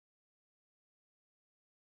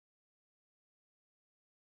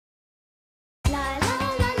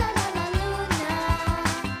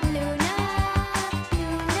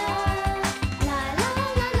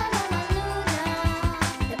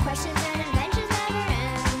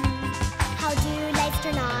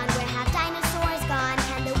turn on. Where have dinosaurs gone?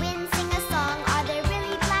 Can the wind sing a song? Are there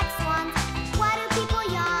really black swans? Why do people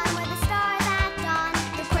yawn? Where the stars at dawn?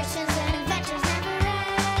 The questions and adventures never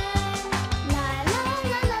end. La la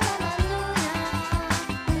la la la la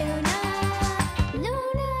Luna, Luna,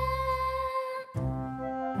 Luna.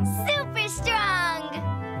 Super strong!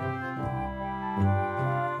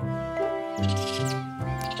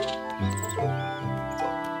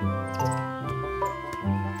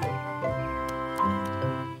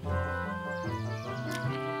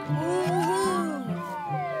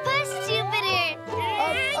 Push, Jupiter!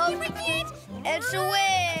 Up, and away!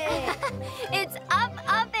 It's up,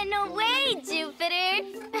 up, and away, Jupiter!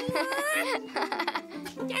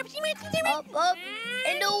 Up,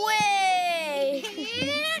 and away!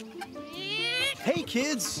 Hey,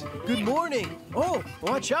 kids. Good morning. Oh,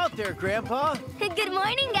 watch out there, Grandpa. Good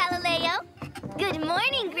morning, Galileo. Good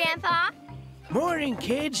morning, Grandpa. Morning,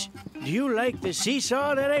 kids. Do you like the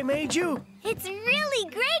seesaw that I made you? It's really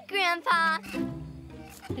great, Grandpa.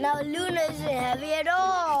 Now Luna isn't heavy at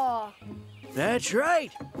all. That's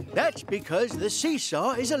right. That's because the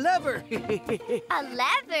seesaw is a lever. A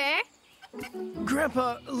lever?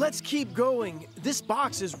 Grandpa, let's keep going. This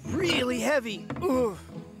box is really heavy. Ugh.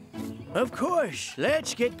 Of course.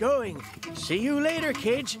 Let's get going. See you later,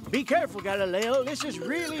 kids. Be careful, Galileo. This is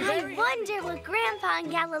really I very... wonder what Grandpa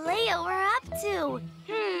and Galileo are up to.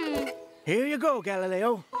 Here you go,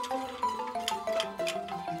 Galileo.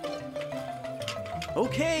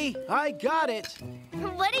 Okay, I got it.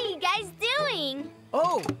 What are you guys doing?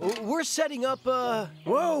 Oh, we're setting up a...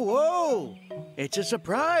 Whoa! It's a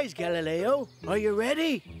surprise, Galileo. Are you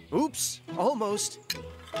ready? Oops, almost.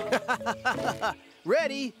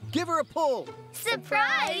 Ready? Give her a pull.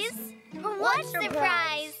 Surprise? What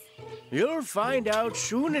surprise? You'll find out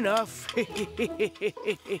soon enough.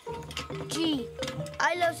 Gee,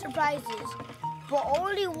 I love surprises, but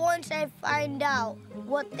only once I find out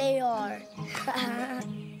what they are.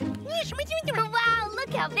 Wow,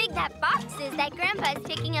 look how big that box is that Grandpa is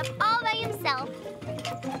picking up all by himself.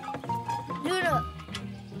 Luna,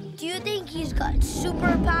 do you think he's got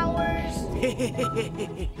superpowers?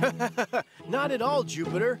 Not at all,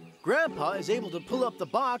 Jupiter. Grandpa is able to pull up the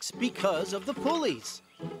box because of the pulleys.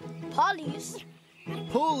 Polly's?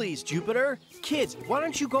 Pulleys, Jupiter. Kids, why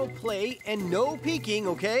don't you go play and no peeking,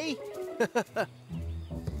 okay?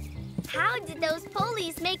 How did those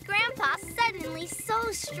pulleys make Grandpa suddenly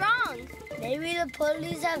so strong? Maybe the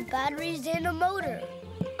pulleys have batteries in a motor.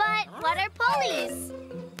 But what are pulleys?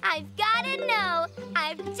 I've gotta know.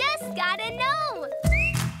 I've just gotta know.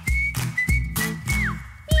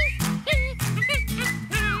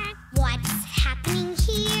 What's happening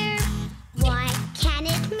here? What can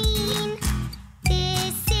it mean?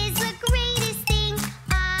 This is the greatest thing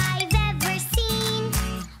I've ever seen.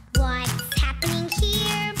 What's happening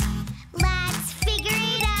here? Let's figure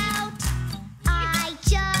it out. I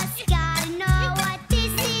just gotta know what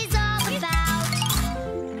this is all about.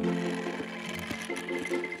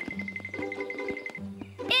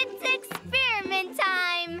 It's experiment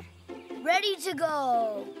time. Ready to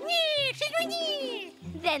go.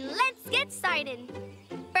 Then let's get started.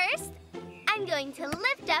 First, I'm going to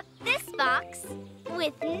lift up this box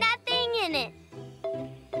with nothing in it.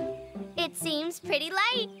 It seems pretty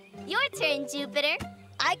light. Your turn, Jupiter.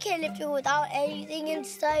 I can lift it without anything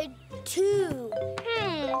inside, too.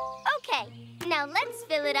 Okay. Now let's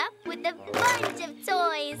fill it up with a bunch of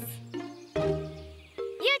toys.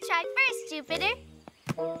 You try first, Jupiter.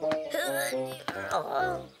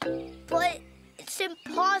 But it's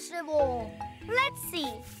impossible. Let's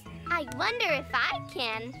see. I wonder if I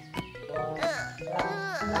can.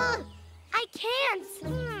 I can't.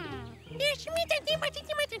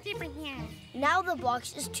 Now the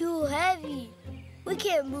box is too heavy. We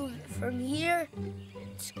can't move it from here.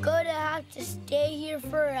 It's gonna have to stay here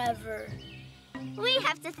forever. We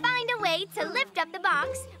have to find a way to lift up the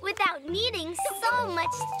box without needing so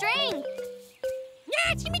much strength.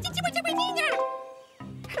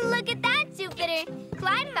 Look at that, Jupiter.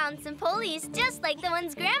 Clyde found some pulleys just like the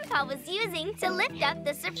ones Grandpa was using to lift up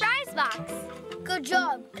the surprise box. Good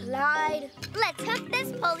job, Clyde. Let's hook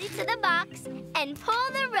this pulley to the box and pull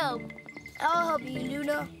the rope. I'll help you,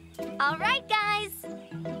 Luna. All right, guys.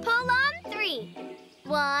 Pull on 3.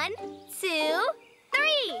 1, 2,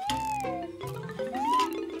 3.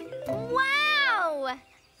 Wow!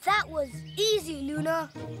 That was easy, Luna.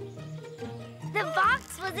 The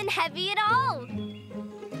box wasn't heavy at all.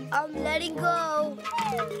 I'm letting go.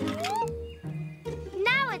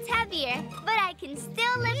 Now it's heavier, but I can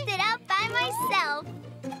still lift it up by myself.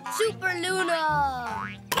 Super Luna!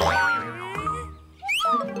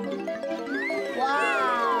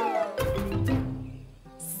 Wow!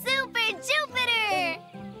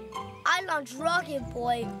 launch Rocket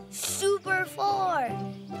Boy super far.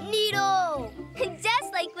 Neato!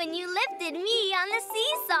 Just like when you lifted me on the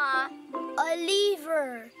seesaw. A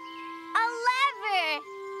lever. A lever!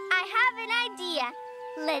 I have an idea.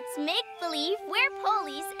 Let's make believe we're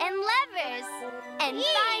pulleys and levers and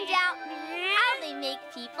find out how they make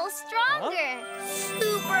people stronger.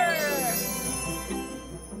 Super!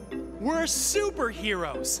 We're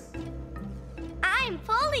superheroes. I'm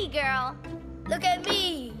Pulley Girl. Look at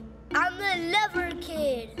me. I'm the lever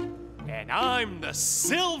kid. And I'm the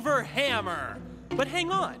Silver Hammer. But hang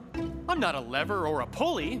on, I'm not a lever or a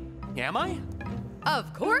pulley, am I?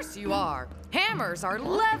 Of course you are. Hammers are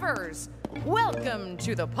levers. Welcome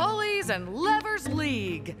to the Pulleys and Levers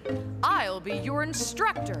League. I'll be your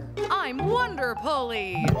instructor. I'm Wonder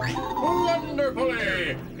Pulley. Wonder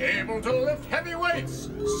Pulley, able to lift heavy weights,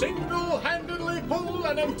 single-handedly pull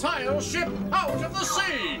an entire ship out of the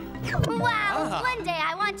sea. Wow, one day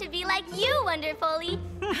I want to be like you, Wonder Pulley.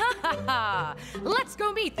 Ha ha ha! Let's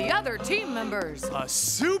go meet the other team members. A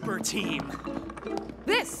super team.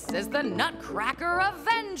 This is the Nutcracker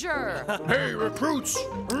Avenger. Hey, recruits!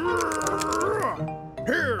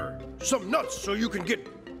 Here, some nuts so you can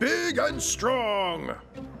get big and strong.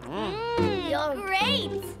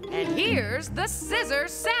 Great! And here's the Scissor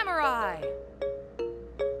Samurai.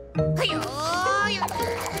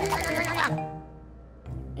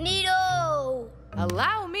 Neato!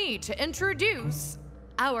 Allow me to introduce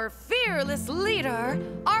our fearless leader,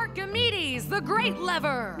 Archimedes, the Great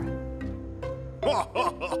Lever.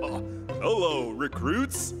 Hello,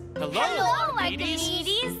 recruits. Hello,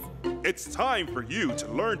 Archimedes. It's time for you to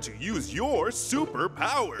learn to use your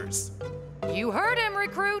superpowers. You heard him,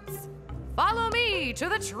 recruits. Follow me to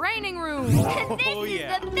the training room. This is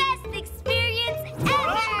the best experience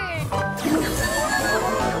ever!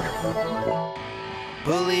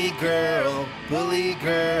 Bully girl, bully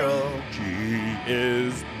girl. She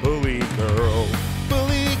is Bully Girl.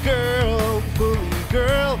 Bully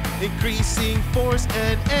girl, increasing force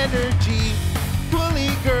and energy. Bully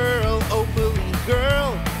girl, oh bully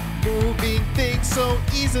girl, moving things so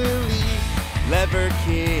easily. Lever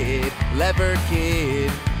kid, lever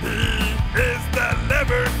kid. He is the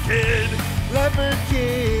Lever Kid. Lever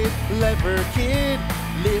kid, lever kid,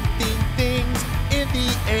 lifting things in the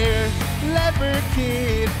air. Lever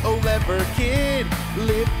kid, oh lever kid,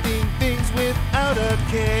 lifting things without a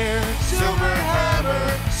care. Silver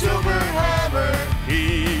hammer, silver hammer.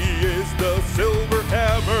 He is the Silver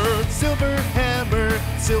Hammer. Silver hammer,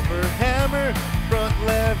 silver hammer, front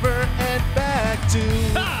lever and back to.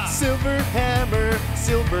 Silver hammer,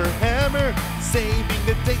 saving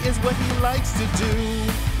the day is what he likes to do.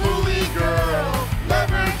 Bully girl,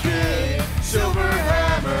 lever kid, silver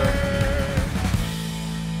hammer.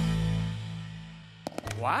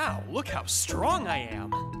 Wow, look how strong I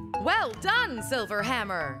am. Well done, Silver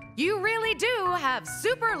Hammer. You really do have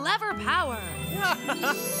super lever power.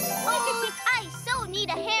 I so need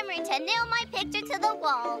a hammer to nail my picture to the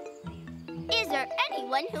wall. Is there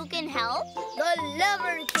anyone who can help? The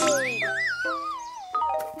lever kid.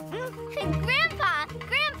 Grandpa!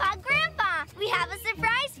 Grandpa! We have a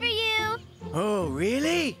surprise for you! Oh,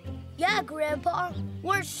 really? Yeah, Grandpa.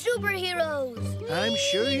 We're superheroes. I'm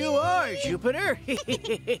sure you are, Jupiter.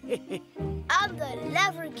 I'm the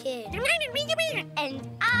lever kid. And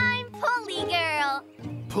I'm Pulley Girl.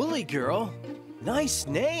 Pulley Girl? Nice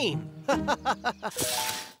name.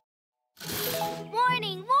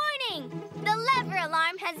 Warning! The lever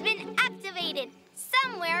alarm has been activated.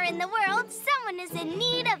 Somewhere in the world, someone is in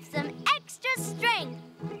need of some extra strength.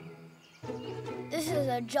 This is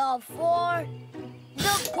a job for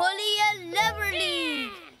the Pulley and Lever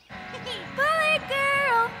League. Pulley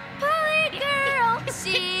Girl!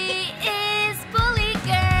 She is Pulley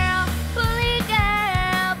Girl!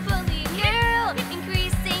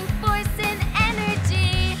 Increasing force and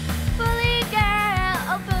energy. Pulley Girl,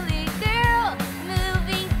 oh Pulley Girl,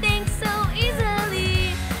 moving things so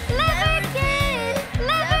easily. Lever Kid!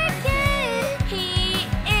 He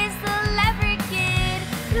is the Lever Kid!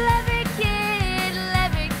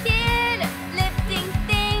 Lifting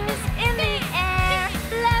things in the air.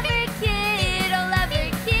 Lever Kid, oh Lever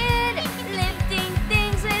Kid, lifting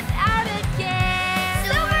things without a care.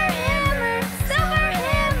 Silver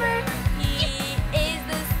Hammer! He is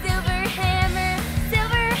the Silver Hammer!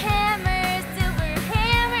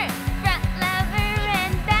 Front lever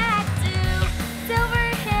and back to. Silver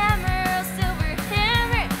Hammer,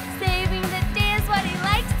 saving the day is what he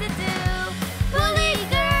likes to do. Pulley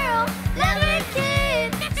Girl, Lever Kid,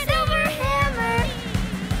 Silver Hammer.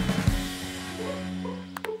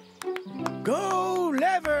 Go,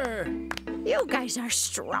 Lever! You guys are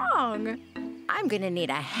strong. I'm gonna need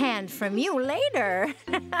a hand from you later.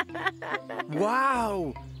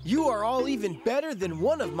 Wow! You are all even better than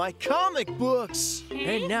one of my comic books.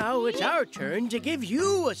 And now it's our turn to give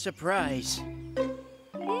you a surprise.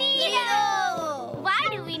 Neato! Why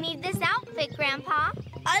do we need this outfit, Grandpa?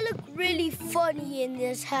 I look really funny in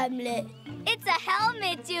this Hamlet. It's a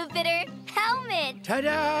helmet, Jupiter. Helmet.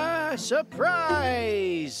 Ta-da!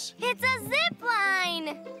 Surprise! It's a zip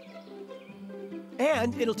line.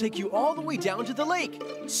 And it'll take you all the way down to the lake,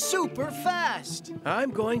 super fast.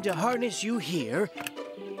 I'm going to harness you here,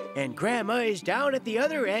 and Grandma is down at the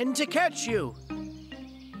other end to catch you.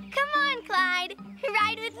 Come on, Clyde.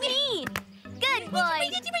 Ride with me. Good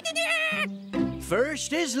boy.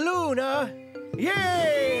 First is Luna.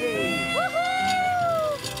 Yay!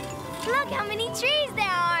 Woohoo! Look how many trees there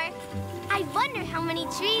are. I wonder how many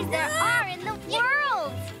trees there are in the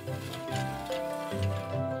world.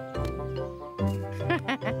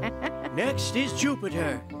 Next is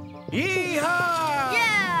Jupiter. Yeehaw!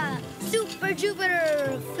 Yeah! Super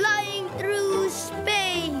Jupiter flying through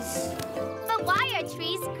space. But why are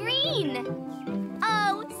trees green?